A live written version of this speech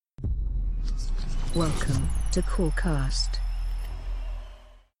Welcome to Corecast.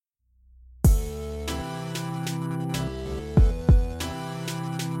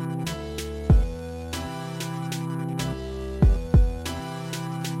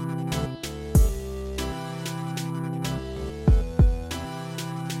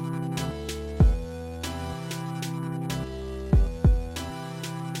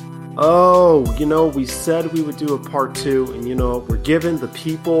 Oh, we said we would do a part two, and we're giving the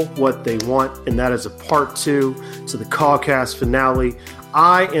people what they want, and that is a part two to the Callcast finale.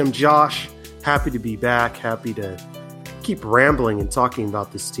 I am Josh, happy to be back, happy to keep rambling and talking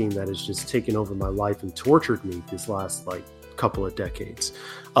about this team that has just taken over my life and tortured me this last couple of decades.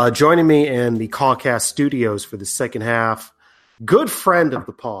 Joining me in the Callcast studios for the second half, good friend of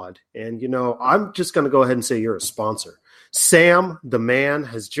the pod, and I'm just going to go ahead and say you're a sponsor. Sam, the man,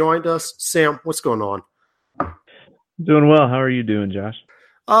 has joined us. Sam, what's going on? Doing well. How are you doing, Josh?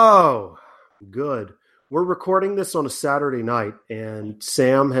 Oh, good. We're recording this on a Saturday night, and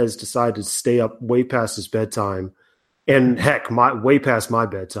Sam has decided to stay up way past his bedtime, and heck, way past my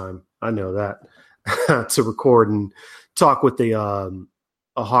bedtime. I know that to record and talk with a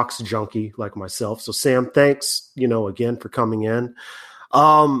Hawks junkie like myself. So, Sam, thanks, again for coming in.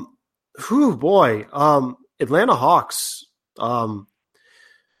 Atlanta Hawks.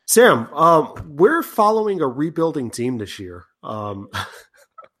 Sam, we're following a rebuilding team this year. How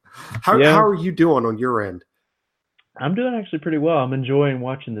are you doing on your end? I'm doing actually pretty well. I'm enjoying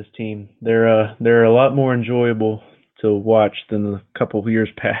watching this team. They're a lot more enjoyable to watch than a couple of years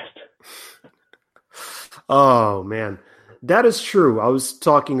past. Oh man, that is true. I was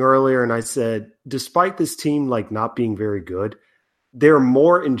talking earlier and I said, despite this team not being very good, they're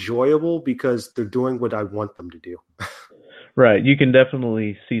more enjoyable because they're doing what I want them to do. Right. You can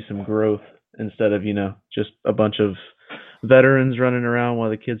definitely see some growth instead of, just a bunch of veterans running around while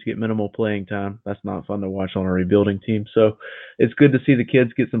the kids get minimal playing time. That's not fun to watch on a rebuilding team. So it's good to see the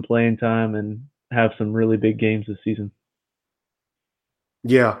kids get some playing time and have some really big games this season.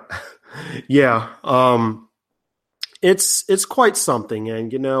 Yeah. Yeah. It's quite something.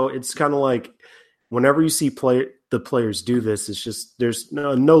 And, it's kind of like whenever you see the players do this, it's just there's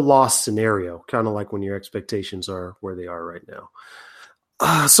no loss scenario, kind of like when your expectations are where they are right now.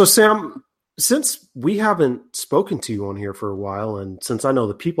 So, Sam, since we haven't spoken to you on here for a while, and since I know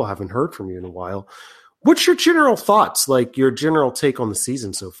the people haven't heard from you in a while, what's your general thoughts, your general take on the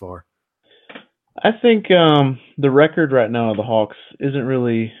season so far? I think the record right now of the Hawks isn't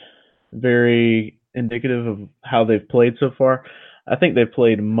really very indicative of how they've played so far. I think they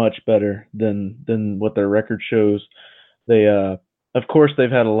played much better than what their record shows. They, of course, they've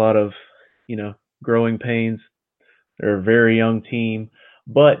had a lot of, growing pains. They're a very young team,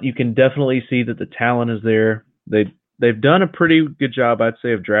 but you can definitely see that the talent is there. They've done a pretty good job, I'd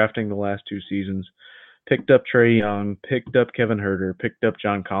say, of drafting the last two seasons. Picked up Trae Young, picked up Kevin Huerter, picked up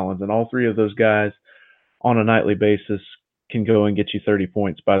John Collins, and all three of those guys on a nightly basis can go and get you 30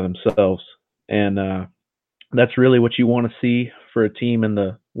 points by themselves. And that's really what you want to see for a team in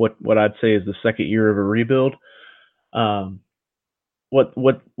the what I'd say is the second year of a rebuild.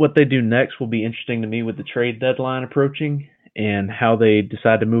 What they do next will be interesting to me with the trade deadline approaching and how they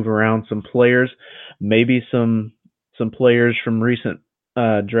decide to move around some players, maybe some players from recent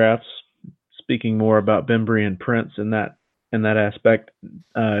drafts. Speaking more about Bembry and Prince in that aspect,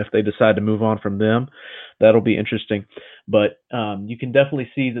 if they decide to move on from them, that'll be interesting. But you can definitely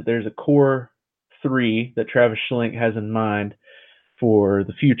see that there's a core three that Travis Schlenk has in mind for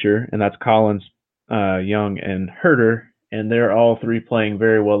the future, and that's Collins, Young, and Huerter, and they're all three playing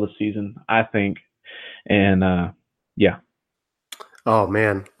very well this season, I think. And yeah. Oh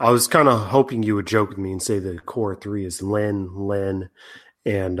man, I was kind of hoping you would joke with me and say the core three is Len,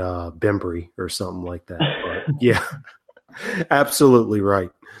 and Bembry or something like that. But yeah, absolutely right.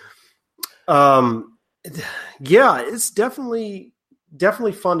 Yeah, it's definitely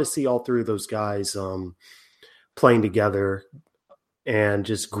fun to see all three of those guys playing together and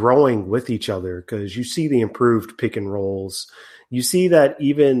just growing with each other, because you see the improved pick and rolls. You see that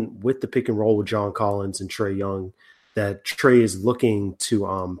even with the pick and roll with John Collins and Trae Young, that Trae is looking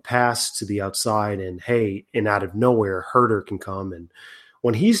to pass to the outside, and out of nowhere, Huerter can come. And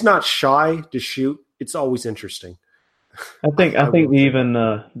when he's not shy to shoot, it's always interesting. I think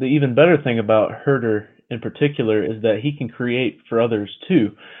the even better thing about Huerter in particular is that he can create for others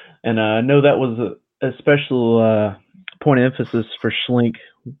too. And I know that was a special point of emphasis for Schlenk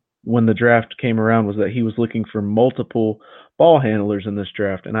when the draft came around, was that he was looking for multiple ball handlers in this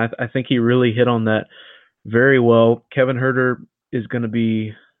draft. And I think he really hit on that very well. Kevin Huerter is going to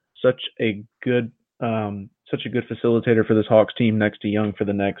be such a good facilitator for this Hawks team next to Young for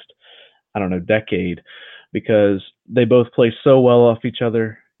the next decade, because they both play so well off each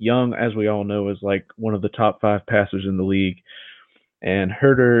other. Young, as we all know, is like one of the top 5 passers in the league, and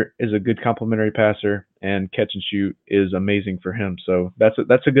Herder is a good complementary passer, and catch and shoot is amazing for him. So that's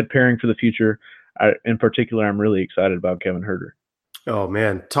a good pairing for the future. In particular, I'm really excited about Kevin Herder. Oh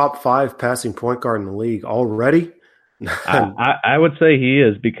man, top 5 passing point guard in the league already. I would say he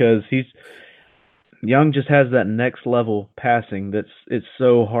is, because Young just has that next level passing it's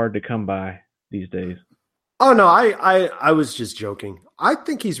so hard to come by these days. Oh no, I was just joking. I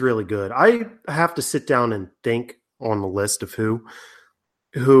think he's really good. I have to sit down and think on the list of who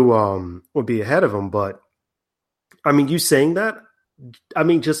would be ahead of him, but I mean, you saying that, I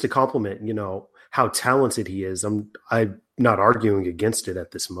mean, just to compliment, how talented he is. I'm not arguing against it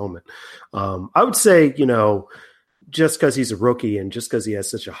at this moment. I would say, just because he's a rookie and just because he has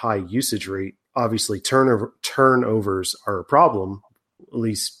such a high usage rate, obviously turnovers are a problem, at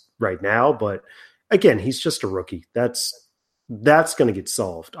least right now. But again, he's just a rookie. That's going to get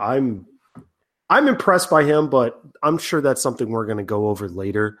solved. I'm impressed by him, but I'm sure that's something we're going to go over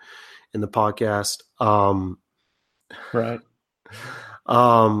later in the podcast. Right.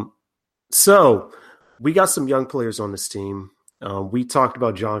 So we got some young players on this team. We talked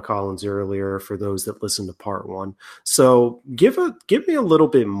about John Collins earlier for those that listened to part 1. So give me a little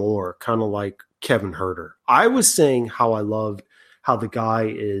bit more, kind of like Kevin Herder. I was saying how I loved how the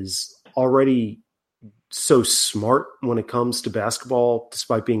guy is already so smart when it comes to basketball,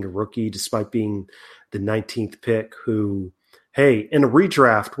 despite being a rookie, despite being the 19th pick, who, hey, in a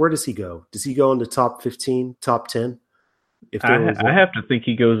redraft, where does he go? Does he go in the top 15, top 10? I have to think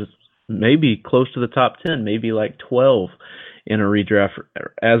he goes maybe close to the top 10, maybe like 12 in a redraft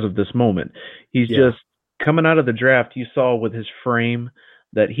as of this moment. He's just coming out of the draft. You saw with his frame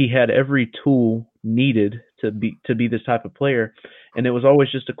that he had every tool needed to be this type of player. And it was always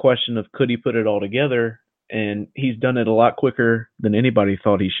just a question of, could he put it all together? And he's done it a lot quicker than anybody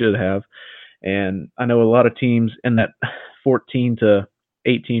thought he should have. And I know a lot of teams in that 14 to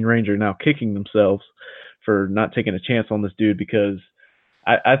 18 range are now kicking themselves for not taking a chance on this dude, because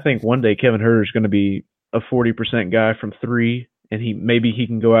I think one day Kevin Herter is going to be a 40% guy from 3, and maybe he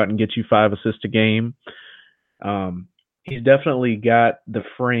can go out and get you 5 assists a game. He's definitely got the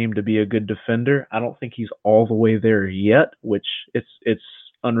frame to be a good defender. I don't think he's all the way there yet, which it's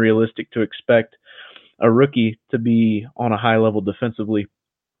unrealistic to expect a rookie to be on a high level defensively.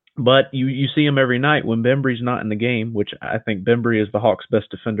 But you see him every night when Bembry's not in the game, which I think Bembry is the Hawks' best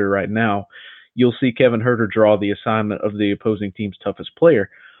defender right now. You'll see Kevin Herter draw the assignment of the opposing team's toughest player.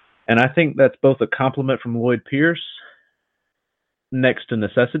 And I think that's both a compliment from Lloyd Pierce next to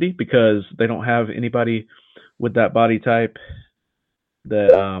necessity, because they don't have anybody with that body type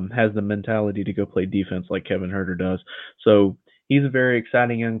that has the mentality to go play defense like Kevin Herter does. So he's a very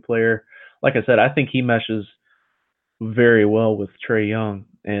exciting young player. Like I said, I think he meshes very well with Trae Young,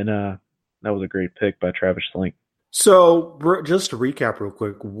 and that was a great pick by Travis Schlenk. So just to recap real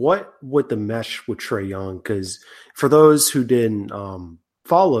quick, what would the mesh with Trae Young? Because for those who didn't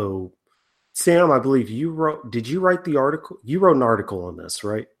follow, Sam, I believe did you write the article? You wrote an article on this,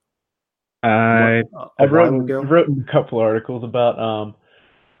 right? I wrote a couple articles about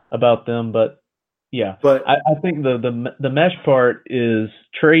them, but yeah. But I think the mesh part is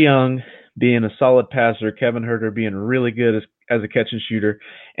Trae Young being a solid passer, Kevin Herter being really good as a catch and shooter,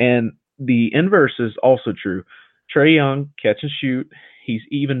 and the inverse is also true. Trae Young, catch and shoot. He's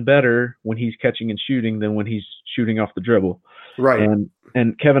even better when he's catching and shooting than when he's shooting off the dribble. Right.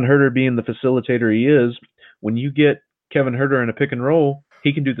 And Kevin Herter being the facilitator he is, when you get Kevin Herter in a pick and roll,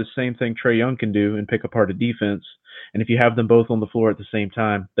 he can do the same thing Trae Young can do and pick apart a defense. And if you have them both on the floor at the same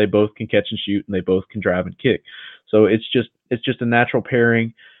time, they both can catch and shoot, and they both can drive and kick. So it's just a natural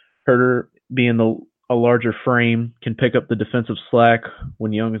pairing. Herter being a larger frame can pick up the defensive slack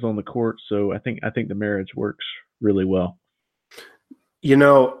when Young is on the court. So I think the marriage works really well. You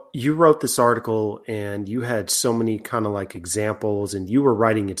know, you wrote this article and you had so many kind of like examples, and you were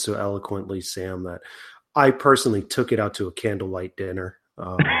writing it so eloquently, Sam, that I personally took it out to a candlelight dinner,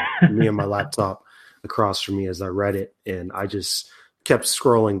 me and my laptop across from me as I read it. And I just kept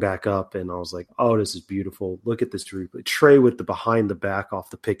scrolling back up, and I was like, oh, this is beautiful. Look at this replay. Trae with the behind the back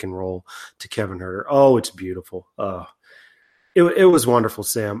off the pick and roll to Kevin Herter. Oh, it's beautiful. It was wonderful,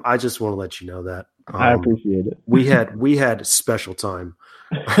 Sam. I just want to let you know that. I appreciate it. we had a special time.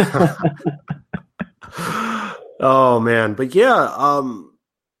 Oh man. But yeah,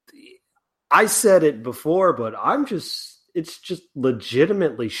 I said it before, but it's just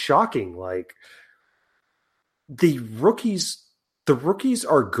legitimately shocking. Like the rookies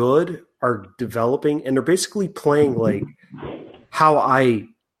are good, are developing, and they're basically playing like how I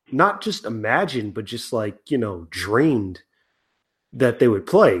not just imagined, but just like, dreamed that they would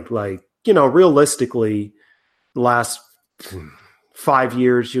play. Like, realistically, the last 5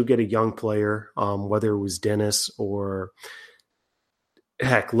 years, you'll get a young player, whether it was Dennis or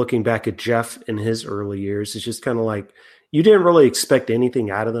heck, looking back at Jeff in his early years, it's just kind of like you didn't really expect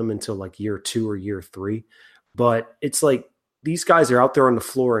anything out of them until like year 2 or year 3. But it's like these guys are out there on the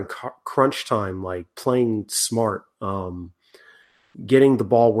floor in crunch time, like playing smart, getting the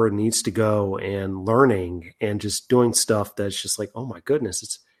ball where it needs to go and learning and just doing stuff that's just like, oh my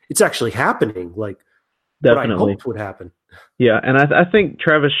goodness, it's actually happening. Like Definitely. what I hoped would happen. Yeah, and I think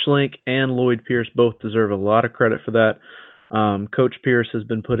Travis Schlenk and Lloyd Pierce both deserve a lot of credit for that. Coach Pierce has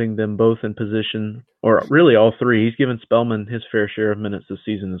been putting them both in position, or really all three. He's given Spellman his fair share of minutes this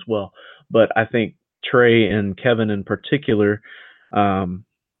season as well. But I think Trey and Kevin in particular,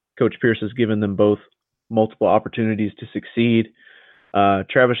 Coach Pierce has given them both multiple opportunities to succeed.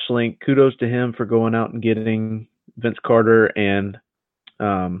 Travis Schlenk, kudos to him for going out and getting Vince Carter and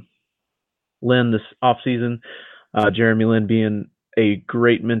Lynn this offseason. Jeremy Lin being a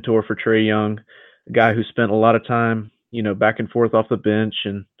great mentor for Trae Young, a guy who spent a lot of time, back and forth off the bench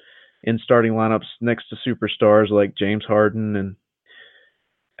and in starting lineups next to superstars like James Harden and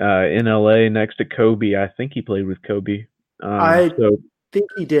in LA next to Kobe. I think he played with Kobe. I think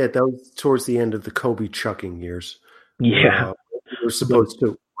he did. That was towards the end of the Kobe chucking years. Yeah. We were supposed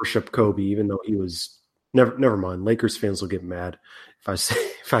to worship Kobe, even though he was never mind. Lakers fans will get mad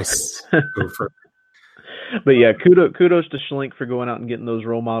if I go for. But yeah, kudos to Schlenk for going out and getting those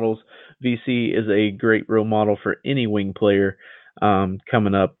role models. VC is a great role model for any wing player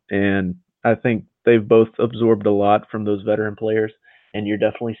coming up, and I think they've both absorbed a lot from those veteran players, and you're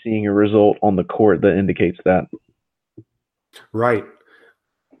definitely seeing a result on the court that indicates that. Right.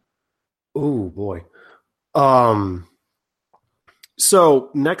 Oh boy. So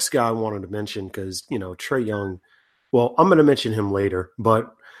next guy I wanted to mention, because Trae Young. Well, I'm going to mention him later,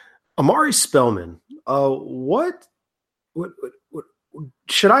 but Omari Spellman. What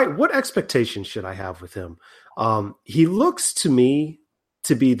expectations should I have with him? He looks to me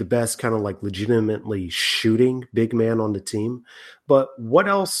to be the best kind of like legitimately shooting big man on the team, but what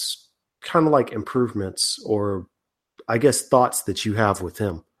else kind of like improvements or I guess thoughts that you have with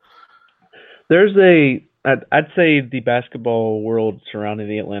him? I'd say the basketball world surrounding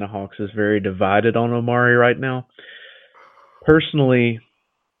the Atlanta Hawks is very divided on Omari right now. Personally,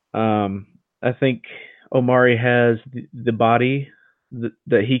 I think Omari has the body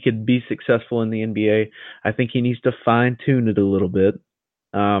that he could be successful in the NBA. I think he needs to fine-tune it a little bit.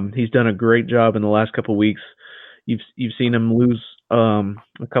 He's done a great job in the last couple of weeks. You've seen him lose a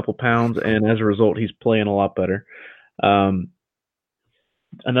couple pounds, and as a result, he's playing a lot better. Another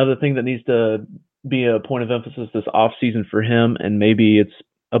thing that needs to be a point of emphasis this offseason for him, and maybe it's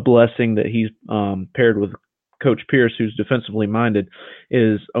a blessing that he's paired with Coach Pierce, who's defensively minded,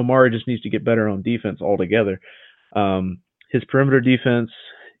 is Omari just needs to get better on defense altogether. His perimeter defense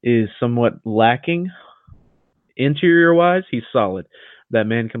is somewhat lacking. Interior-wise, he's solid. That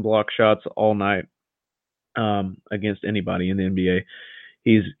man can block shots all night against anybody in the NBA.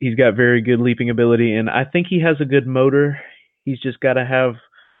 He's got very good leaping ability, and I think he has a good motor. He's just got to have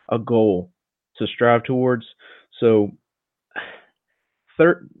a goal to strive towards. So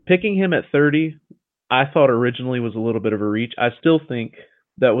picking him at 30, I thought originally was a little bit of a reach. I still think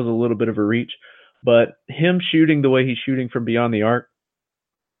that was a little bit of a reach, but him shooting the way he's shooting from beyond the arc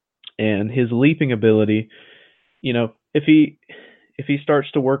and his leaping ability, if he starts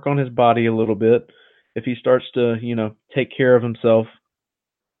to work on his body a little bit, if he starts to, take care of himself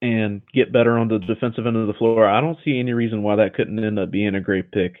and get better on the defensive end of the floor, I don't see any reason why that couldn't end up being a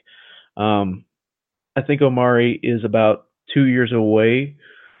great pick. I think Omari is about 2 years away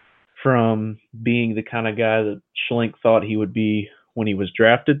from being the kind of guy that Schlenk thought he would be when he was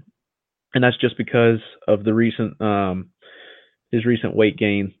drafted. And that's just because of the his recent weight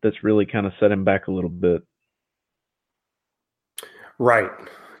gain that's really kind of set him back a little bit. Right.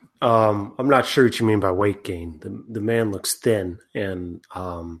 I'm not sure what you mean by weight gain. The man looks thin and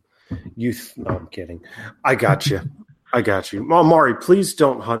youth. No, I'm kidding. I got you. Omari, please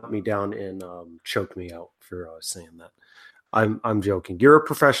don't hunt me down and choke me out for saying that. I'm joking. You're a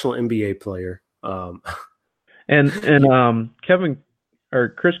professional NBA player. And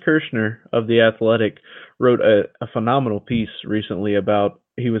Chris Kirschner of The Athletic wrote a phenomenal piece recently about,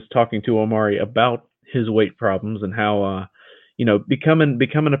 he was talking to Omari about his weight problems and how, becoming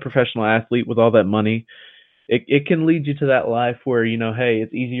a professional athlete with all that money, it can lead you to that life where, hey,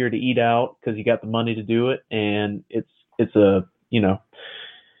 it's easier to eat out because you got the money to do it. And it's an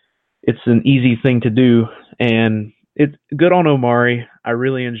easy thing to do. And it's good on Omari. I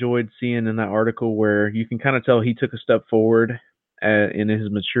really enjoyed seeing in that article where you can kind of tell he took a step forward in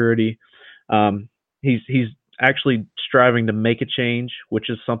his maturity. He's actually striving to make a change, which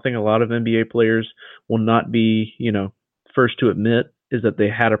is something a lot of NBA players will not be, first to admit is that they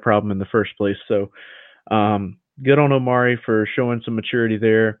had a problem in the first place. So good on Omari for showing some maturity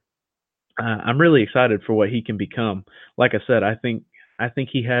there. I'm really excited for what he can become. Like I said, I think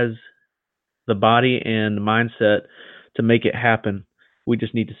he has the body and mindset to make it happen. We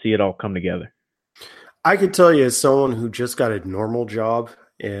just need to see it all come together. I can tell you, as someone who just got a normal job,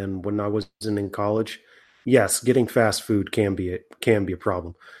 and when I wasn't in college, yes, getting fast food can be a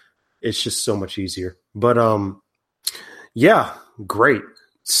problem. It's just so much easier. But yeah, great.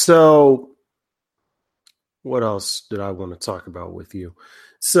 So what else did I want to talk about with you?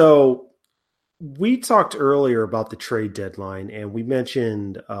 So we talked earlier about the trade deadline, and we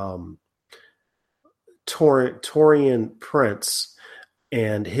mentioned Taurean Prince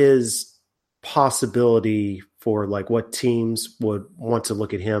and his possibility for like what teams would want to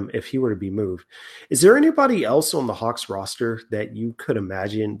look at him if he were to be moved. Is there anybody else on the Hawks roster that you could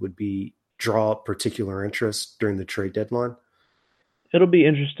imagine would draw particular interest during the trade deadline? It'll be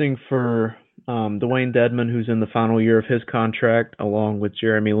interesting for Dwayne Dedmon, who's in the final year of his contract, along with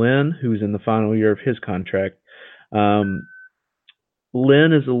Jeremy Lin, who's in the final year of his contract.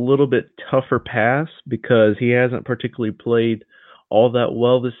 Lin is a little bit tougher pass because he hasn't particularly played all that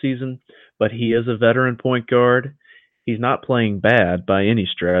well this season, but he is a veteran point guard. He's not playing bad by any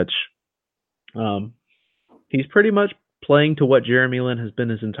stretch. He's pretty much playing to what Jeremy Lin has been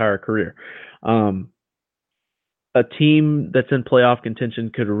his entire career. A team that's in playoff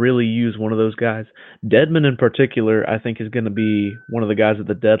contention could really use one of those guys. Dedmon in particular, I think, is going to be one of the guys at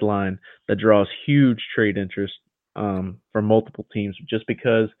the deadline that draws huge trade interest from multiple teams just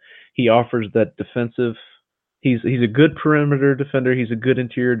because he offers that defensive. He's a good perimeter defender. He's a good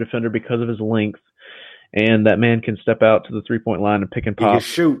interior defender because of his length, and that man can step out to the 3-point line and pick and pop. He can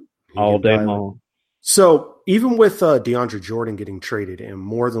shoot all day long. So even with DeAndre Jordan getting traded and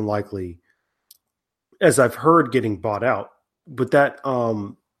more than likely, as I've heard, getting bought out, would that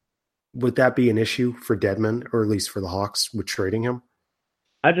be an issue for Dedmon, or at least for the Hawks, with trading him?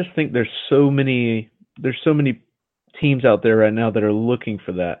 I just think there's so many teams out there right now that are looking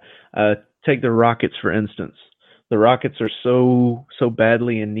for that. Take the Rockets, for instance. The Rockets are so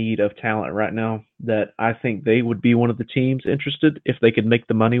badly in need of talent right now that I think they would be one of the teams interested if they could make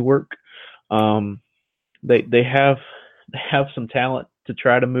the money work. They have some talent to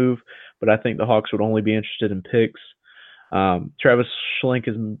try to move, but I think the Hawks would only be interested in picks. Travis Schlenk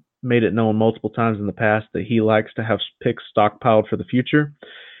has made it known multiple times in the past that he likes to have picks stockpiled for the future,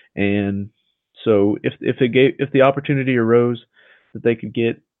 and so if the opportunity arose that they could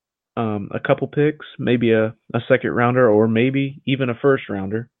get a couple picks, maybe a second rounder, or maybe even a first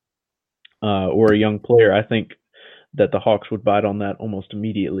rounder, or a young player, I think that the Hawks would bite on that almost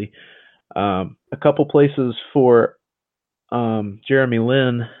immediately. A couple places for Jeremy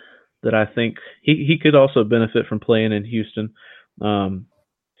Lin that I think he could also benefit from playing in Houston,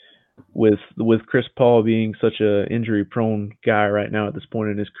 with Chris Paul being such a injury-prone guy right now at this point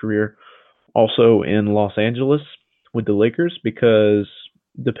in his career. Also in Los Angeles with the Lakers, because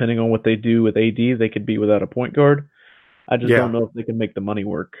depending on what they do with AD, they could be without a point guard. I just don't know if they can make the money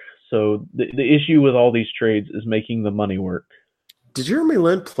work. So the issue with all these trades is making the money work. Did Jeremy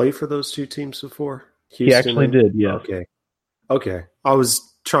Lin play for those two teams before? Houston, he actually did, yeah. Okay. I was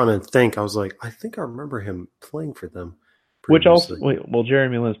trying to think. I was like, I think I remember him playing for them. Which also,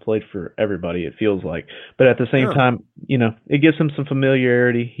 Jeremy Lin's played for everybody, it feels like. But at the same time, it gives him some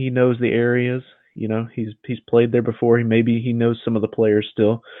familiarity. He knows the areas. He's played there before. He knows some of the players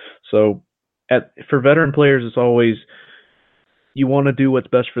still. So for veteran players, it's always you want to do what's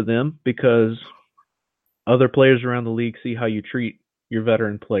best for them, because other players around the league see how you treat your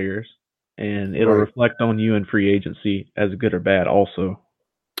veteran players, and it'll reflect on you in free agency as good or bad also.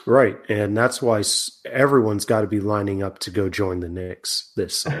 Right, and that's why everyone's got to be lining up to go join the Knicks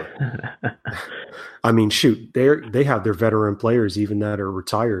this summer. I mean, shoot, they have their veteran players, even that are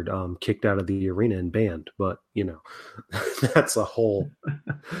retired, kicked out of the arena and banned. But that's a whole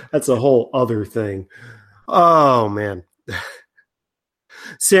other thing. Oh man,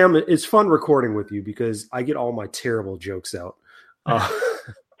 Sam, it's fun recording with you because I get all my terrible jokes out.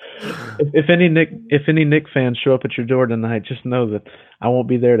 If any Knick fans show up at your door tonight, just know that I won't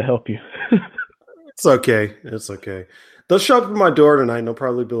be there to help you. It's okay. They'll show up at my door tonight and they'll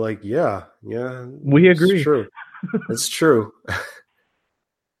probably be like, yeah, we agree. It's true. It's true.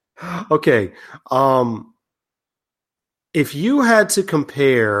 Okay. If you had to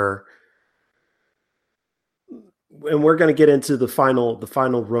compare and we're going to get into the final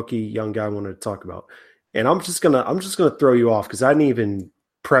rookie young guy I wanted to talk about. And I'm just gonna throw you off because I didn't even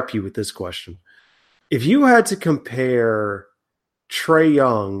prep you with this question. If you had to compare Trae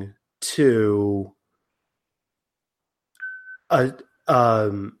Young to a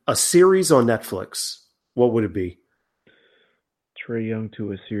series on Netflix, what would it be? Trae Young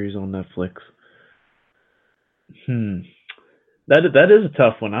to a series on Netflix. That is a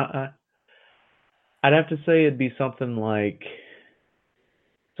tough one. I'd have to say it'd be something like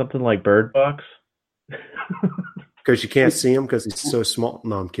Bird Box. Because you can't see him because he's so small.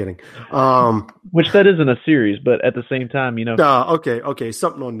 No, I'm kidding. Which that isn't a series, but at the same time, okay,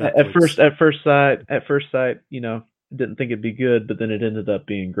 something on Netflix. At first sight, didn't think it'd be good, but then it ended up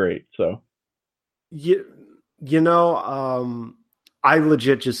being great. So, I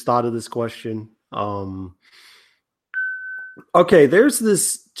legit just thought of this question. Okay, there's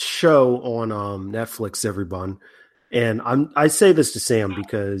this show on Netflix, everyone, and I say this to Sam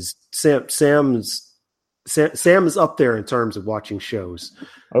because Sam is up there in terms of watching shows.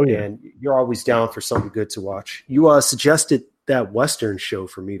 Oh yeah, and you're always down for something good to watch. You suggested that Western show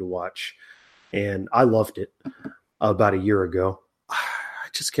for me to watch, and I loved it about a year ago. I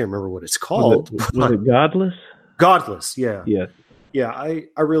just can't remember what it's called. Was it Godless? Godless, yeah. Yeah. Yeah, I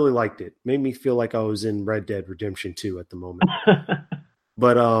really liked it. Made me feel like I was in Red Dead Redemption 2 at the moment.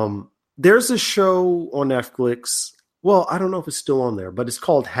 But there's a show on Netflix. Well, I don't know if it's still on there, but it's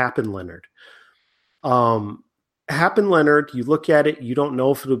called Hap and Leonard. Hap and Leonard, you look at it, you don't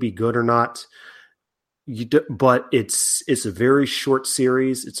know if it'll be good or not. But it's a very short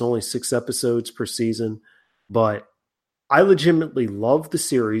series. It's only 6 episodes per season. But I legitimately love the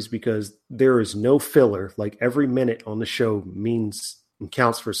series because there is no filler. Like every minute on the show means and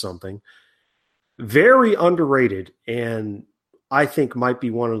counts for something. Very underrated, and I think might be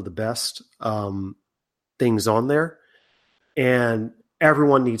one of the best things on there. And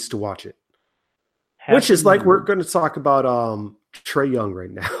everyone needs to watch it. Which is like we're going to talk about Trae Young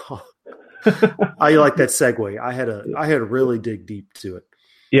right now. I like that segue. I had to really dig deep to it.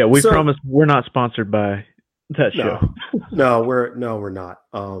 Yeah, we promise we're not sponsored by that show. No, we're not.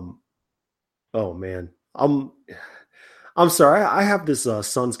 Oh man, I'm sorry. I have this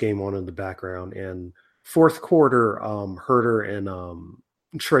Suns game on in the background, and fourth quarter, Herter and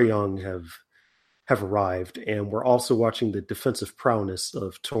Trae Young have arrived, and we're also watching the defensive prowess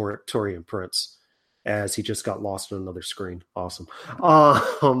of Taurean Prince as he just got lost on another screen. Awesome.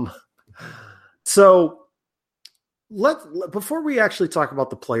 So. Before we actually talk about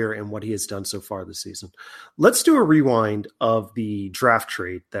the player and what he has done so far this season, let's do a rewind of the draft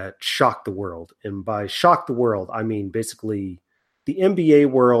trade that shocked the world. And by shocked the world, I mean basically the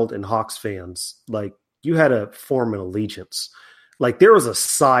NBA world and Hawks fans. Like you had to form an allegiance. Like there was a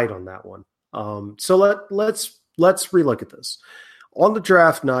side on that one. So let's relook at this. On the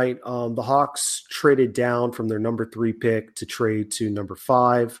draft night, the Hawks traded down from their number 3 pick to trade to number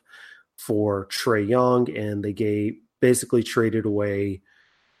 5. For Trae Young, and they basically traded away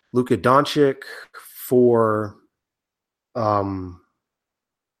Luka Doncic for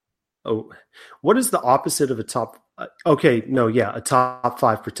what is the opposite of a top? A top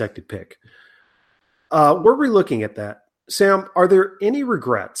 5 protected pick. We're relooking at that. Sam, are there any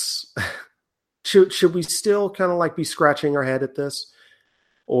regrets? Should we still kind of like be scratching our head at this,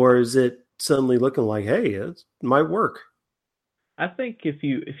 or is it suddenly looking like, hey, it might work? I think if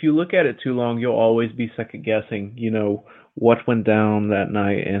you look at it too long, you'll always be second guessing, what went down that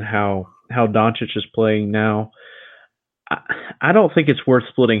night and how Doncic is playing now. I don't think it's worth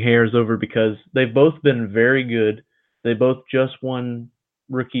splitting hairs over because they've both been very good. They both just won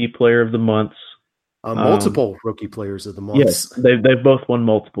Rookie Player of the Months. Multiple Rookie Players of the Month. Yes, they've both won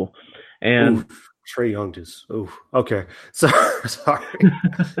multiple. And Trae Young just okay. Sorry.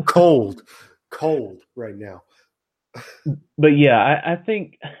 Cold right now. But yeah, I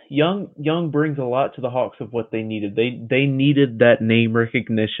think Young brings a lot to the Hawks of what they needed. They needed that name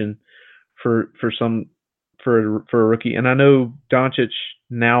recognition for a rookie. And I know Doncic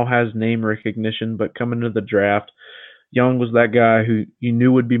now has name recognition, but coming to the draft, Young was that guy who you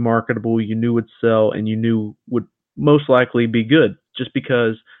knew would be marketable, you knew would sell, and you knew would most likely be good. Just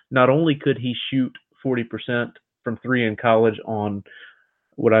because not only could he shoot 40% from 3 in college on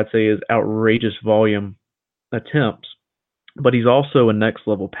what I'd say is outrageous volume attempts, but he's also a next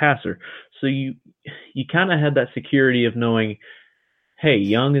level passer. So you kind of had that security of knowing, hey,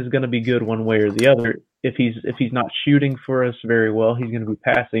 Young is going to be good one way or the other. If he's not shooting for us very well, he's going to be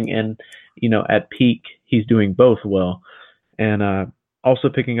passing, and at peak he's doing both well. And also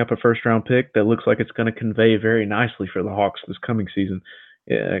picking up a first round pick that looks like it's going to convey very nicely for the Hawks this coming season.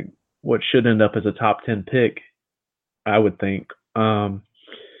 What should end up as a top 10 pick I would think.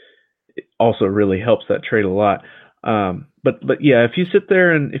 It also really helps that trade a lot. But yeah, if you sit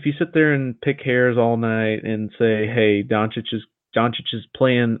there and pick hairs all night and say, hey, Doncic is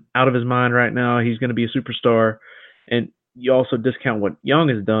playing out of his mind right now. He's going to be a superstar, and you also discount what Young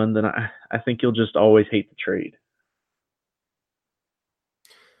has done, then I think you'll just always hate the trade.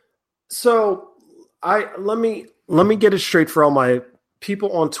 So let me get it straight for all my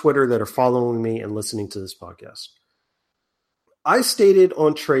people on Twitter that are following me and listening to this podcast. I stated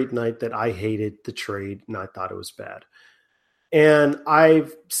on trade night that I hated the trade and I thought it was bad. And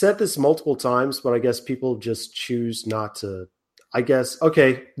I've said this multiple times, but I guess people just choose not to. I guess,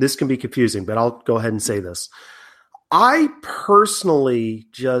 okay, this can be confusing, but I'll go ahead and say this. I personally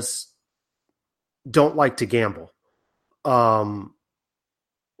just don't like to gamble. Oh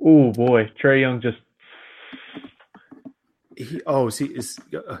boy, Trae Young just. He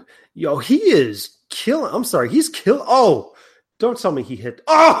is killing. I'm sorry, he's killing. Oh, don't tell me he hit.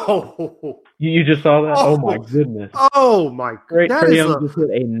 Oh, you just saw that? Oh my goodness! Oh my! Trae Young just hit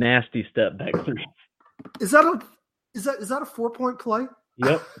a nasty step back three. Is that a 4-point play?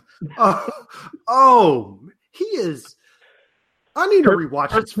 Yep. He is. I need to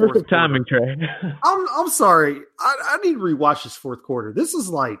rewatch his fourth perfect timing, Trey. I'm sorry. I need to rewatch his fourth quarter. This is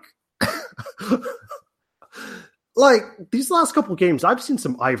like like these last couple of games. I've seen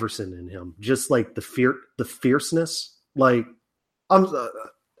some Iverson in him, just like the fierceness. Like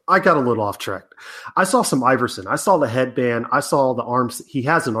I got a little off track. I saw some Iverson. I saw the headband. I saw the arms. He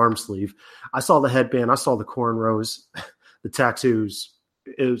has an arm sleeve. I saw the headband. I saw the cornrows, the tattoos.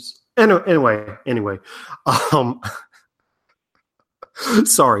 It was anyway.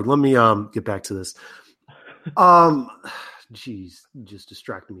 Sorry. Let me get back to this. Geez, you just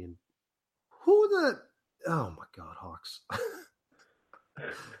distracted me. Oh my God, Hawks.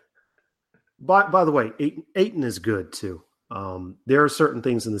 By the way, Ayton is good too. There are certain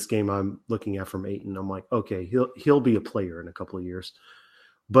things in this game I'm looking at from Ayton. I'm like, okay, he'll be a player in a couple of years.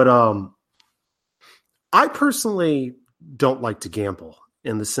 But I personally don't like to gamble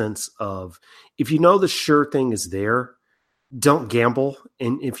in the sense of if you know the sure thing is there, don't gamble.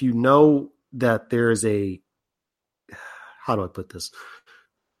 And if you know that there's how do I put this?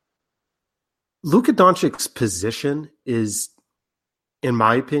 Luka Doncic's position is, in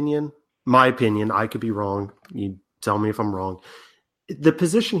my opinion, I could be wrong. You tell me if I'm wrong. The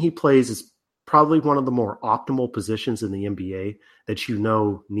position he plays is probably one of the more optimal positions in the NBA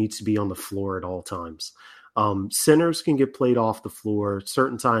that needs to be on the floor at all times. Centers can get played off the floor.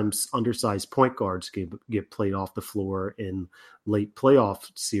 Certain times, undersized point guards can get played off the floor in late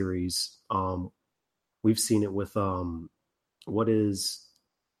playoff series. We've seen it with what is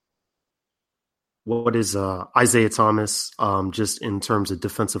Isaiah Thomas, just in terms of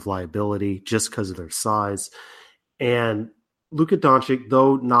defensive liability, just because of their size. And Luka Doncic,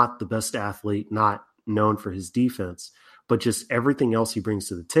 though not the best athlete, not known for his defense, but just everything else he brings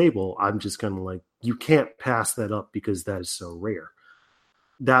to the table, I'm just kind of like, you can't pass that up because that is so rare.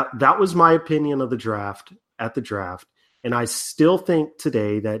 That was my opinion of the draft at the draft. And I still think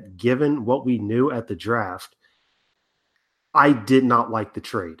today that given what we knew at the draft, I did not like the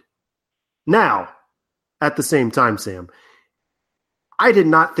trade. Now, at the same time, Sam, I did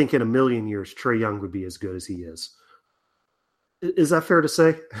not think in a million years Trae Young would be as good as he is. Is that fair to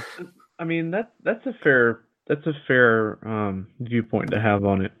say? I mean, that's a fair viewpoint to have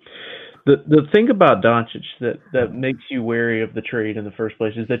on it. The thing about Doncic that makes you wary of the trade in the first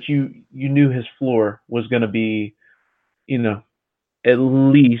place is that you knew his floor was going to be, at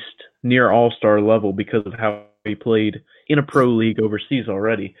least near all-star level because of how he played in a pro league overseas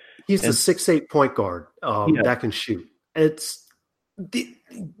already. He's a 6'8" point guard that can shoot. It's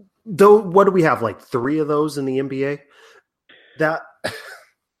though. What do we have? Like 3 of those in the NBA. But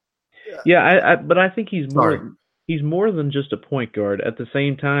I think he's more. He's more than just a point guard. At the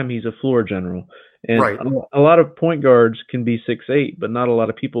same time, he's a floor general. And right. A lot of point guards can be 6'8", but not a lot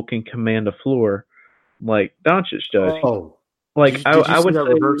of people can command a floor like Doncic does. Oh, like I would say.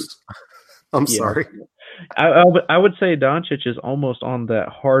 Reversed? I'm sorry. I would say Doncic is almost on that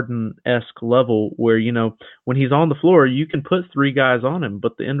Harden-esque level where, when he's on the floor, you can put 3 guys on him,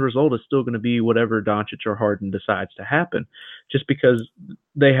 but the end result is still going to be whatever Doncic or Harden decides to happen, just because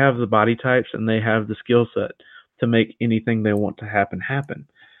they have the body types and they have the skill set to make anything they want to happen.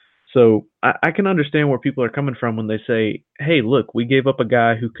 So I can understand where people are coming from when they say, hey, look, we gave up a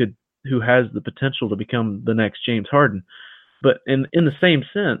guy who has the potential to become the next James Harden. But in the same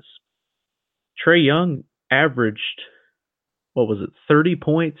sense, Trae Young averaged, 30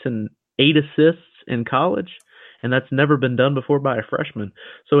 points and 8 assists in college, and that's never been done before by a freshman.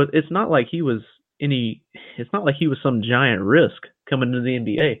 So it's not like he was it's not like he was some giant risk coming to the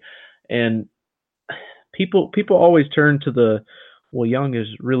NBA. And people always turn to well, Young is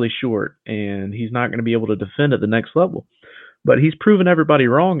really short and he's not going to be able to defend at the next level. But he's proven everybody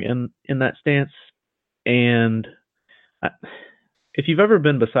wrong in that stance. And if you've ever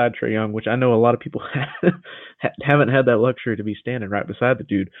been beside Trae Young, which I know a lot of people haven't had that luxury to be standing right beside the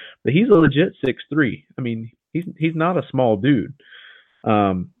dude, but he's a legit 6'3". I mean, he's not a small dude.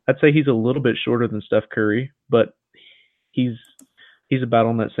 I'd say he's a little bit shorter than Steph Curry, but he's about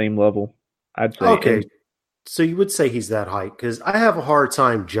on that same level, I'd say. Okay, so you would say he's that height, because I have a hard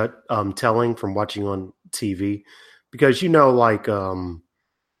time telling from watching on TV, because like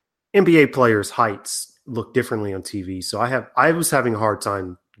NBA players' heights look differently on TV. So I was having a hard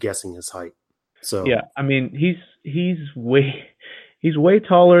time guessing his height. So yeah, I mean he's way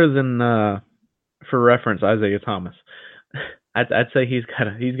taller than, for reference, Isaiah Thomas. I'd say he's got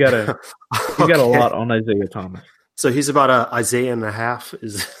a lot on Isaiah Thomas. So he's about a Isaiah and a half.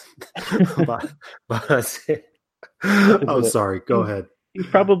 Is about Isaiah. Oh, sorry. Go ahead. He's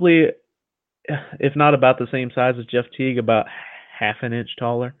probably, if not about the same size as Jeff Teague, about half an inch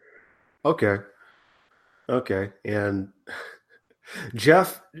taller. Okay. And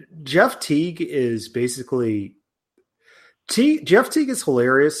Jeff Teague is basically Jeff Teague is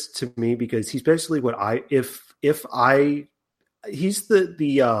hilarious to me, because he's basically what he's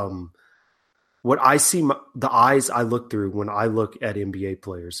the what I see, the eyes I look through when I look at NBA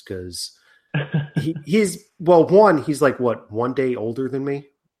players, because he's like what, 1 day older than me.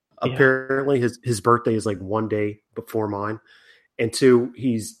 Yeah. Apparently his birthday is like 1 day before mine, and 2,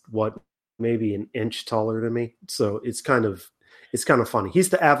 he's what, maybe an inch taller than me. So it's kind of funny. He's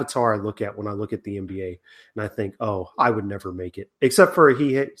the avatar I look at when I look at the NBA, and I think, oh, I would never make it, except for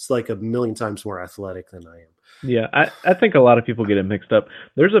he's like a million times more athletic than I am. Yeah, I think a lot of people get it mixed up.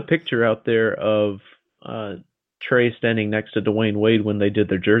 There's a picture out there of Trae standing next to Dwayne Wade when they did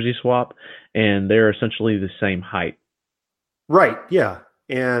their jersey swap, and they're essentially the same height. Right, yeah.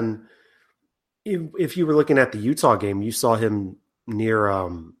 And if you were looking at the Utah game, you saw him near,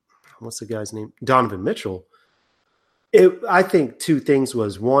 what's the guy's name? Donovan Mitchell. I think 2 things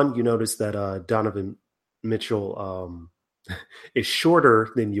was, one, you noticed that Donovan Mitchell is shorter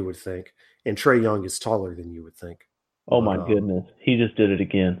than you would think, and Trae Young is taller than you would think. Oh, my goodness. He just did it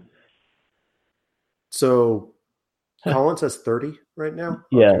again. So Collins has 30 right now?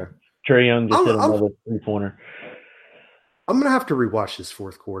 Yeah. Okay. Trae Young just hit another 3-pointer. I'm going to have to rewatch this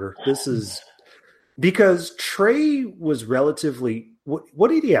fourth quarter. This is because Trae was relatively – what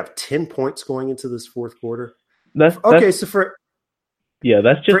did he have, 10 points going into this fourth quarter? That's so for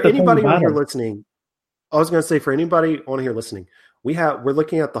that's just for anybody on here listening. I was going to say, for anybody on here listening, we're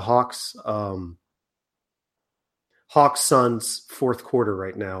looking at the Hawks Suns fourth quarter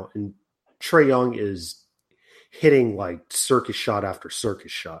right now, and Trae Young is hitting like circus shot after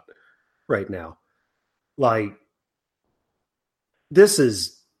circus shot right now. Like, this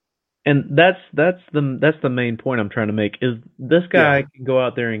is. And that's the main point I'm trying to make, is this guy can go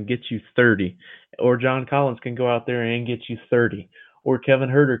out there and get you 30, or John Collins can go out there and get you 30, or Kevin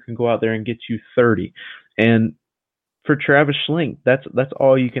Huerter can go out there and get you 30. And for Travis Schlenk, that's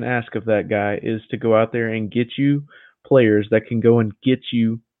all you can ask of that guy, is to go out there and get you players that can go and get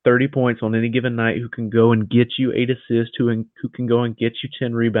you 30 points on any given night, who can go and get you 8 assists, who can go and get you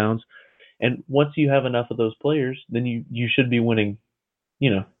 10 rebounds. And once you have enough of those players, then you should be winning,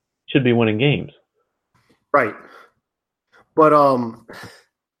 should be winning games. Right. But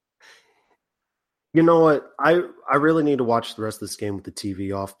you know what? I really need to watch the rest of this game with the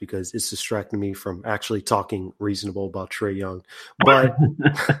TV off, because it's distracting me from actually talking reasonable about Trae Young. But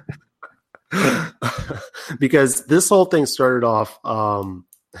because this whole thing started off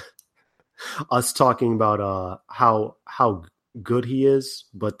us talking about how good he is,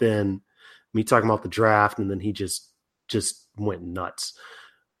 but then me talking about the draft, and then he just went nuts.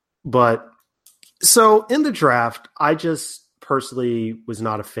 But so in the draft, I just personally was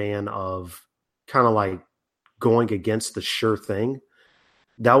not a fan of kind of like going against the sure thing.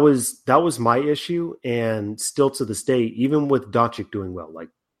 That was my issue. And still to this day, even with Doncic doing well, like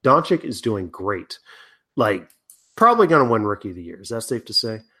Doncic is doing great, like probably going to win Rookie of the Year. Is that safe to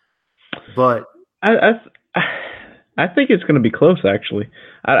say? But I think it's going to be close, actually.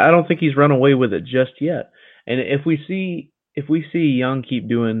 I don't think he's run away with it just yet. And if we see Young keep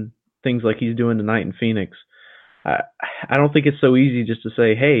doing things like he's doing tonight in Phoenix, I don't think it's so easy just to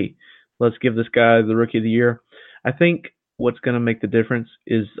say, hey, let's give this guy the Rookie of the Year. I think what's going to make the difference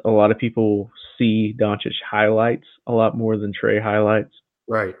is a lot of people see Doncic highlights a lot more than Trae highlights.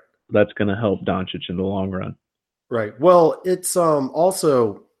 Right. That's going to help Doncic in the long run. Right. Well, it's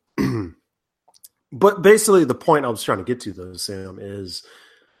also But basically, the point I was trying to get to, though, Sam, is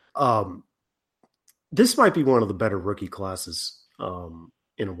this might be one of the better rookie classes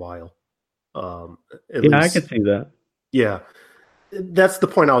in a while. At Yeah, I least, could see that. yeah, that's the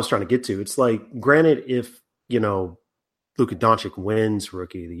point I was trying to get to. It's like, granted, if Luka Doncic wins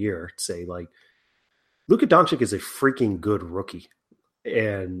Rookie of the Year, say like Luka Doncic is a freaking good rookie,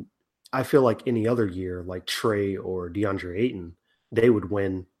 and I feel like any other year, like Trey or DeAndre Ayton, they would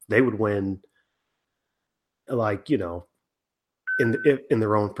win. They would win, like in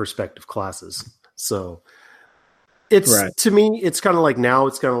their own perspective classes. So it's Right. to me, it's kind of like now.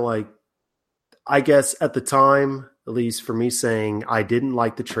 It's kind of like, I guess at the time, at least for me, saying I didn't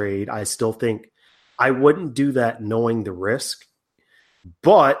like the trade. I still think I wouldn't do that knowing the risk.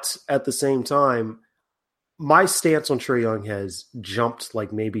 But at the same time, my stance on Trae Young has jumped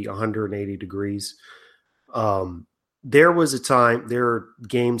like maybe 180 degrees. There was a time, there are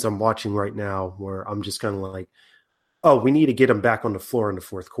games I'm watching right now where I'm just kind of like, oh, we need to get him back on the floor in the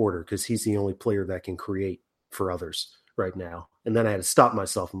fourth quarter because he's the only player that can create for others right now. And then I had to stop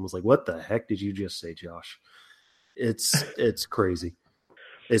myself and was like, what the heck did you just say, Josh? It's crazy.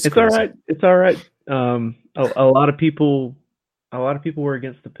 It's all crazy. right. It's all right. A lot of people were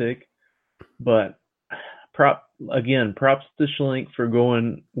against the pick, but props to Schlink for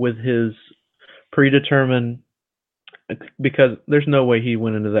going with his predetermined, because there's no way he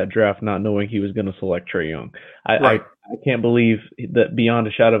went into that draft not knowing he was going to select Trae Young. Right. I can't believe that beyond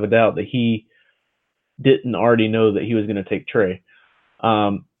a shadow of a doubt that he didn't already know that he was going to take Trae.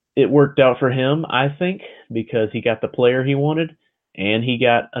 It worked out for him, I think, because he got the player he wanted and he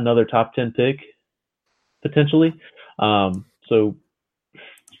got another top 10 pick potentially. So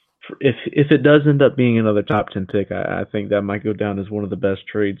if it does end up being another top 10 pick, I think that might go down as one of the best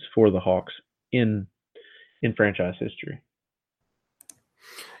trades for the Hawks in franchise history.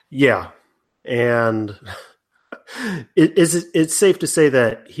 Yeah. And it's safe to say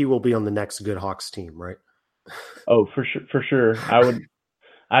that he will be on the next good Hawks team, right? Oh, for sure.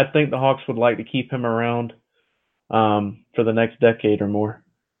 I think the Hawks would like to keep him around for the next decade or more.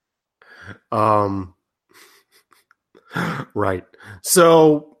 Right.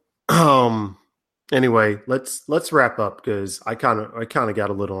 So, anyway, let's wrap up because I kind of got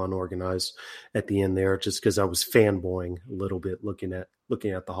a little unorganized at the end there, just because I was fanboying a little bit looking at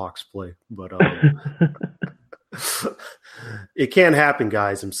the Hawks play. But it can't happen,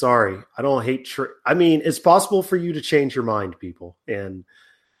 guys. I'm sorry. I don't hate. I mean, it's possible for you to change your mind, people, and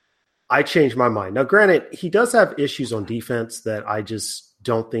I changed my mind. Now, granted, he does have issues on defense that I just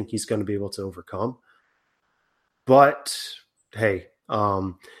don't think he's going to be able to overcome. But hey,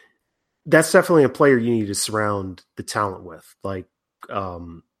 that's definitely a player you need to surround the talent with. Like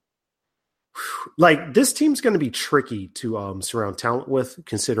this team's going to be tricky to surround talent with,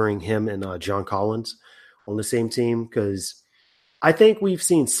 considering him and John Collins on the same team, because I think we've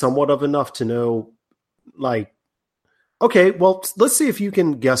seen somewhat of enough to know, like, okay, well, let's see if you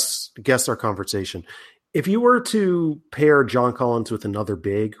can guess our conversation. If you were to pair John Collins with another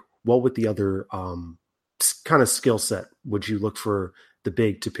big, what would the other kind of skill set would you look for the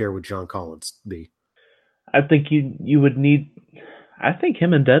big to pair with John Collins be? I think you would need. I think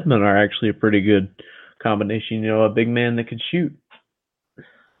him and Dedmon are actually a pretty good combination. A big man that could shoot.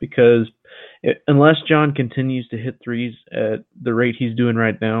 Because unless John continues to hit threes at the rate he's doing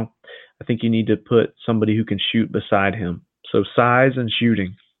right now, I think you need to put somebody who can shoot beside him. So size and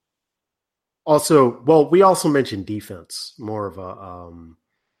shooting. Also, well, we also mentioned defense, more of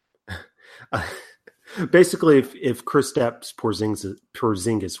a basically, if Kristaps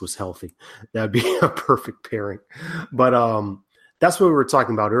Porzingis was healthy, that'd be a perfect pairing. But that's what we were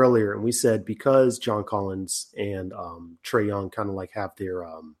talking about earlier, and we said because John Collins and Trae Young kind of like have their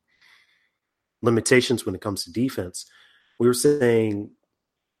limitations when it comes to defense, we were saying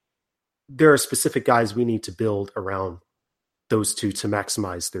there are specific guys we need to build around those two to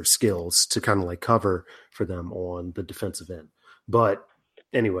maximize their skills to kind of like cover for them on the defensive end. But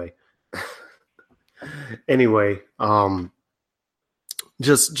anyway.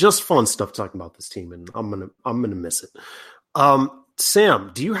 Just fun stuff talking about this team, and I'm gonna miss it.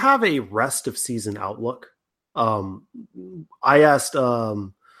 Sam, do you have a rest of season outlook? I asked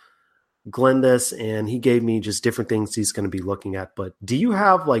Glenn this, and he gave me just different things he's going to be looking at. But do you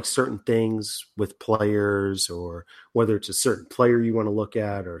have like certain things with players, or whether it's a certain player you want to look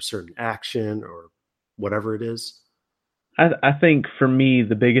at, or a certain action, or whatever it is? I think for me,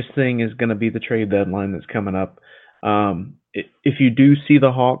 the biggest thing is going to be the trade deadline that's coming up. If you do see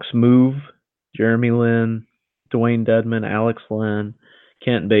the Hawks move Jeremy Lin, Dwayne Dedmon, Alex Len,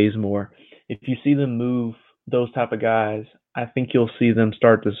 Kent Bazemore, if you see them move those type of guys, I think you'll see them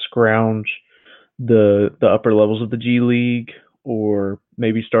start to scrounge the upper levels of the G League, or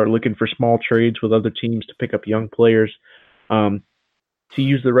maybe start looking for small trades with other teams to pick up young players. To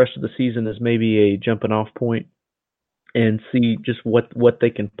use the rest of the season as maybe a jumping off point and see just what they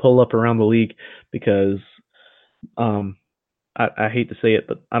can pull up around the league, because I hate to say it,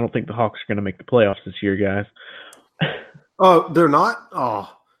 but I don't think the Hawks are going to make the playoffs this year, guys. Oh, they're not? Oh.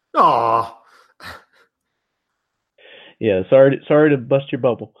 Yeah, sorry to bust your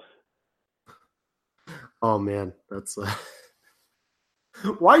bubble. Oh man, that's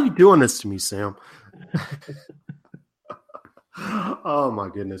why are you doing this to me, Sam? Oh my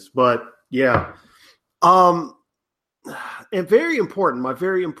goodness. But yeah. And very important, my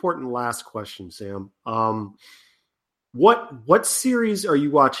very important last question, Sam. What series are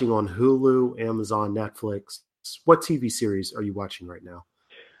you watching on Hulu, Amazon, Netflix? What TV series are you watching right now?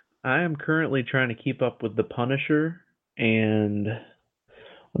 I am currently trying to keep up with The Punisher, and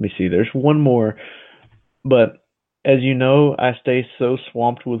let me see, there's one more. But as you know, I stay so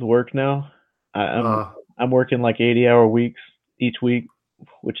swamped with work now. I'm working like 80-hour weeks each week,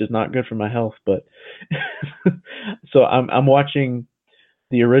 which is not good for my health. But so I'm watching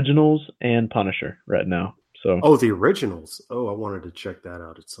the originals and Punisher right now. So the originals. Oh, I wanted to check that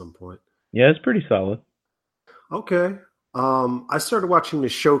out at some point. yeah, it's pretty solid. Okay. I started watching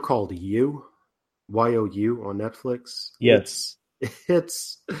this show called You, YOU on Netflix. Yes,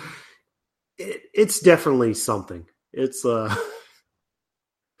 it's definitely something. It's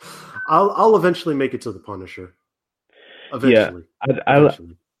I'll eventually make it to the Punisher. Eventually. Yeah,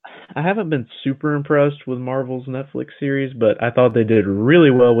 I haven't been super impressed with Marvel's Netflix series, but I thought they did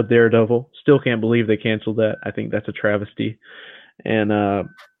really well with Daredevil. Still can't believe they canceled that. I think that's a travesty. And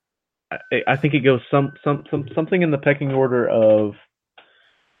I think it goes something in the pecking order of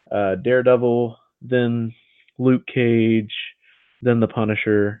Daredevil, then Luke Cage, then the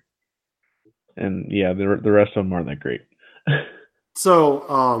Punisher, and yeah, the rest of them aren't that great.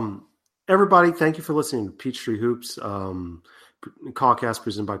 So, everybody, thank you for listening to Peachtree Hoops, Callcast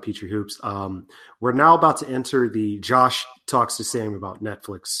presented by Peachtree Hoops. We're now about to enter the Josh Talks to Sam about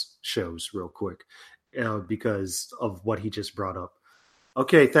Netflix shows real quick because of what he just brought up.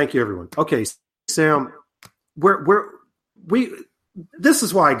 Okay, thank you, everyone. Okay, Sam, this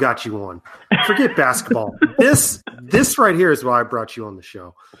is why I got you on. Forget basketball. This right here is why I brought you on the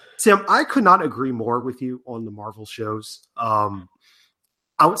show. Sam, I could not agree more with you on the Marvel shows.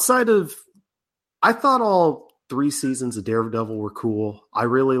 Outside of, I thought all 3 seasons of Daredevil were cool. I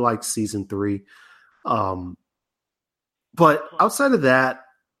really liked season 3. But outside of that,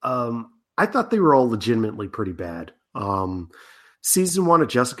 I thought they were all legitimately pretty bad. Season 1 of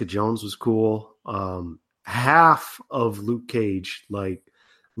Jessica Jones was cool. Half of Luke Cage, like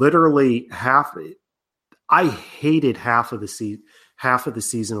literally half. I hated half of the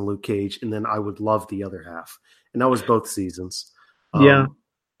season of Luke Cage, and then I would love the other half, and that was both seasons. Yeah,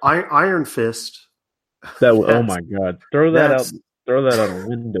 Iron Fist. Oh my God! Throw that out a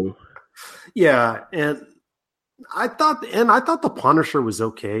window. Yeah, and I thought the Punisher was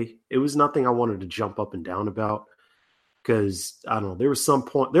okay. It was nothing I wanted to jump up and down about. Because, I don't know, there was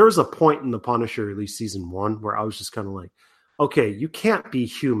a point in The Punisher, at least season 1, where I was just kind of like, okay, you can't be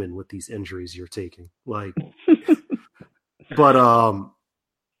human with these injuries you're taking. Like, but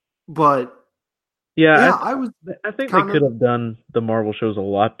yeah, I think they could have done the Marvel shows a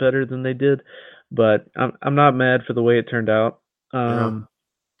lot better than they did, but I'm not mad for the way it turned out. I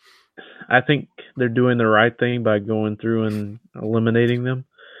think they're doing the right thing by going through and eliminating them.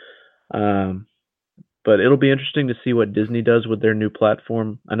 But it'll be interesting to see what Disney does with their new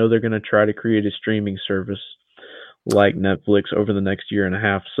platform. I know they're going to try to create a streaming service like Netflix over the next year and a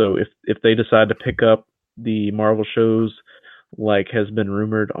half. So if they decide to pick up the Marvel shows like has been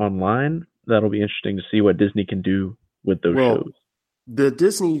rumored online, that'll be interesting to see what Disney can do with those shows. The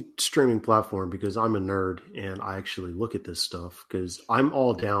Disney streaming platform, because I'm a nerd and I actually look at this stuff because I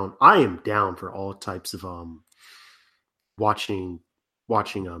am down for all types of watching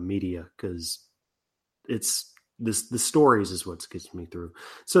media because it's the stories is what gets me through.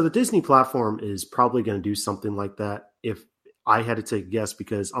 So the Disney platform is probably going to do something like that. If I had to take a guess,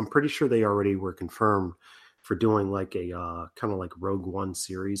 because I'm pretty sure they already were confirmed for doing like a kind of like Rogue One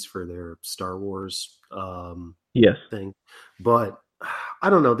series for their Star Wars thing. But I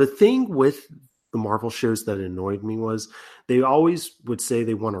don't know. The thing with the Marvel shows that annoyed me was they always would say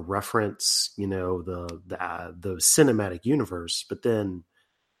they want to reference, the cinematic universe, but then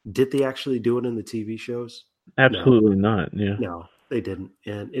did they actually do it in the TV shows? Absolutely not. Yeah. No, they didn't.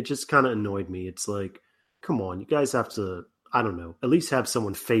 And it just kind of annoyed me. It's like, come on, you guys have to, I don't know, at least have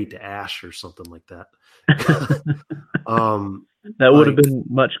someone fade to ash or something like that. That would have been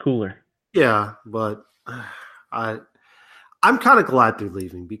much cooler. Yeah, but I I'm kind of glad they're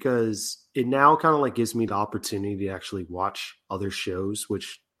leaving because it now kind of like gives me the opportunity to actually watch other shows,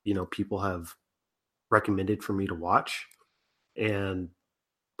 which people have recommended for me to watch. And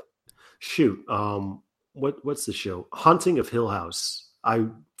shoot, what's the show? Hunting of Hill House. I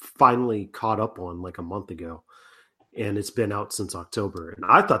finally caught up on like a month ago, and it's been out since October. And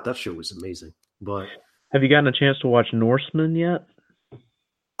I thought that show was amazing. But Have you gotten a chance to watch Norseman yet?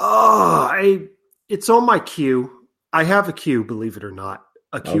 it's on my queue. I have a queue, believe it or not,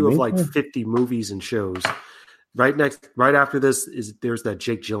 a queue of me like too. 50 movies and shows. Right after this there's that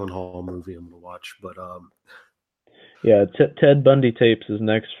Jake Gyllenhaal movie I'm gonna watch. But Yeah, Ted Bundy tapes is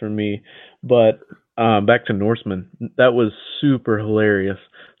next for me. But back to Norseman, that was super hilarious.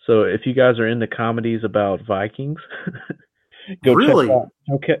 So if you guys are into comedies about Vikings, go check really, out.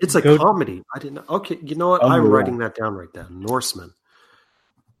 Okay, it's a go. comedy. I didn't know. Okay, you know what? Oh I'm yeah. writing that down right now. Norseman.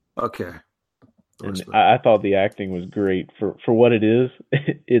 Okay. And Norseman. I thought the acting was great for what it is.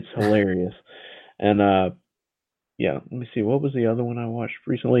 It's hilarious. And yeah, let me see. What was the other one I watched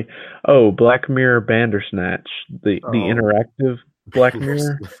recently? Oh, Black Mirror Bandersnatch, the interactive Black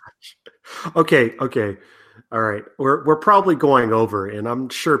Mirror. Okay. All right. We're probably going over, and I'm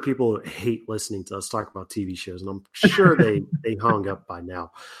sure people hate listening to us talk about TV shows, and I'm sure they hung up by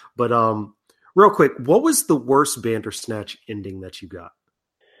now. But real quick, what was the worst Bandersnatch ending that you got?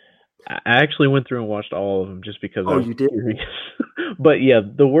 I actually went through and watched all of them just because I was you did? curious. But yeah,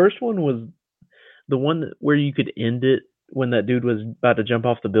 the worst one was the one where you could end it when that dude was about to jump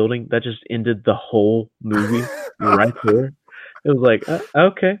off the building. That just ended the whole movie right there. It was like,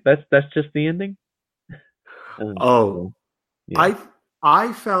 okay, that's just the ending. Yeah.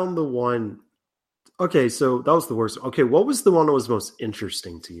 I found the one. Okay, so that was the worst. Okay, what was the one that was most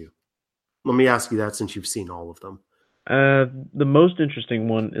interesting to you? Let me ask you that since you've seen all of them. The most interesting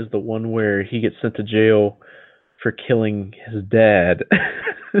one is the one where he gets sent to jail for killing his dad.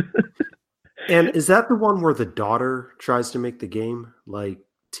 And is that the one where the daughter tries to make the game like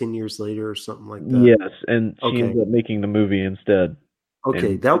 10 years later or something like that? Yes, and she ends up making the movie instead.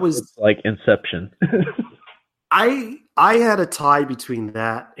 Okay, and that was like Inception. I had a tie between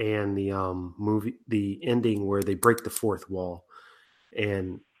that and the movie, the ending where they break the fourth wall,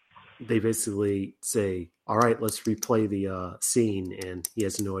 and they basically say, "All right, let's replay the scene," and he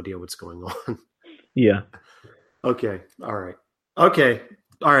has no idea what's going on. Yeah. Okay. All right. Okay.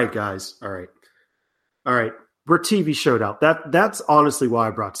 All right, guys. All right. We're TV showed out. That's honestly why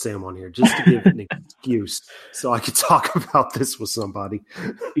I brought Sam on here, just to give an excuse so I could talk about this with somebody.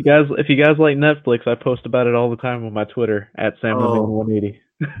 If you guys like Netflix, I post about it all the time on my Twitter at SamTheMan180.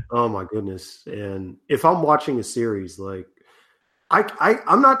 Oh my goodness! And if I'm watching a series, like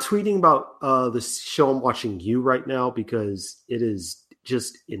I'm not tweeting about the show I'm watching you right now because it is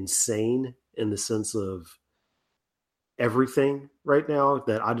just insane in the sense of everything right now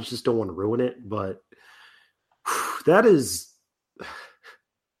that I just don't want to ruin it. But that is,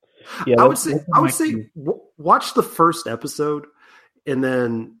 I would say watch the first episode, and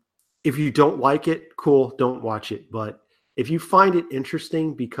then if you don't like it, cool, don't watch it. But if you find it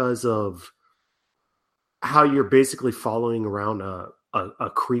interesting because of how you're basically following around a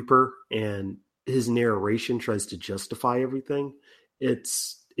creeper and his narration tries to justify everything,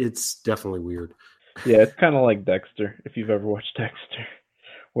 it's definitely weird. Yeah, it's kind of like Dexter, if you've ever watched Dexter,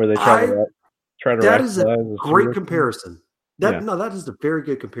 where they try to that is a great comparison. That is a very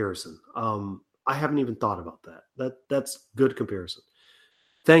good comparison. I haven't even thought about that. That's good comparison.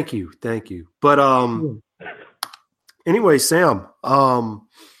 Thank you. But anyway, Sam,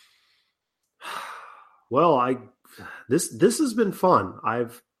 well, this has been fun.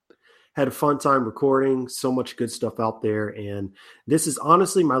 I've had a fun time recording, so much good stuff out there, and this is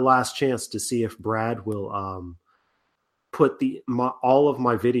honestly my last chance to see if Brad will put all of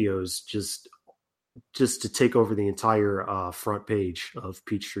my videos just to take over the entire front page of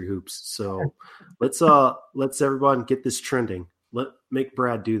Peachtree Hoops. So let's everyone get this trending. Make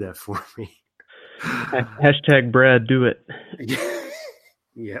Brad do that for me. Hashtag Brad do it.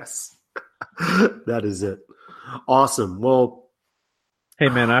 Yes. That is it. Awesome. Well, hey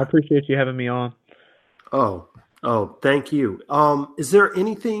man, I appreciate you having me on. Oh, thank you. Is there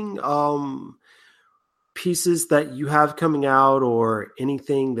anything pieces that you have coming out or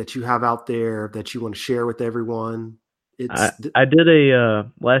anything that you have out there that you want to share with everyone? I did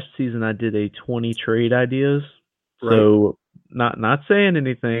last season I did a 20 trade ideas. Right. So not saying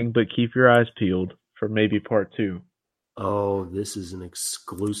anything, but keep your eyes peeled for maybe part 2. Oh, this is an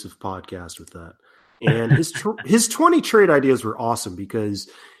exclusive podcast with that. And his 20 trade ideas were awesome because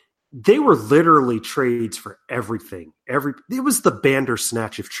they were literally trades for everything. It was the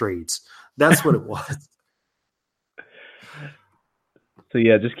Bandersnatch of trades. That's what it was. So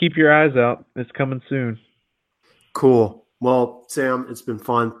yeah, just keep your eyes out. It's coming soon. Cool. Well, Sam, it's been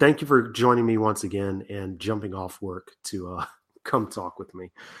fun. Thank you for joining me once again and jumping off work to come talk with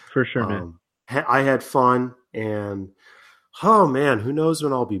me. For sure, man. I had fun, and oh man, who knows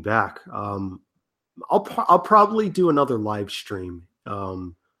when I'll be back? I'll probably do another live stream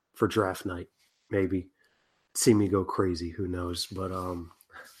for draft night. Maybe see me go crazy. Who knows? But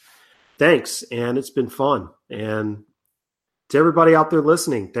thanks, and it's been fun. And to everybody out there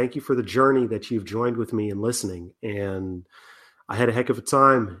listening, thank you for the journey that you've joined with me in listening. And I had a heck of a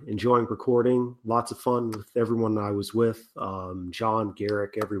time enjoying recording. Lots of fun with everyone I was with, John,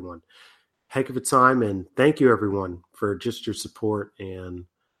 Garrick, everyone. Heck of a time. And thank you, everyone, for just your support and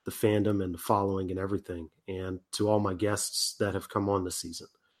the fandom and the following and everything. And to all my guests that have come on this season.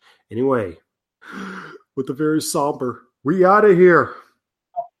 Anyway, with the very somber, we out of here.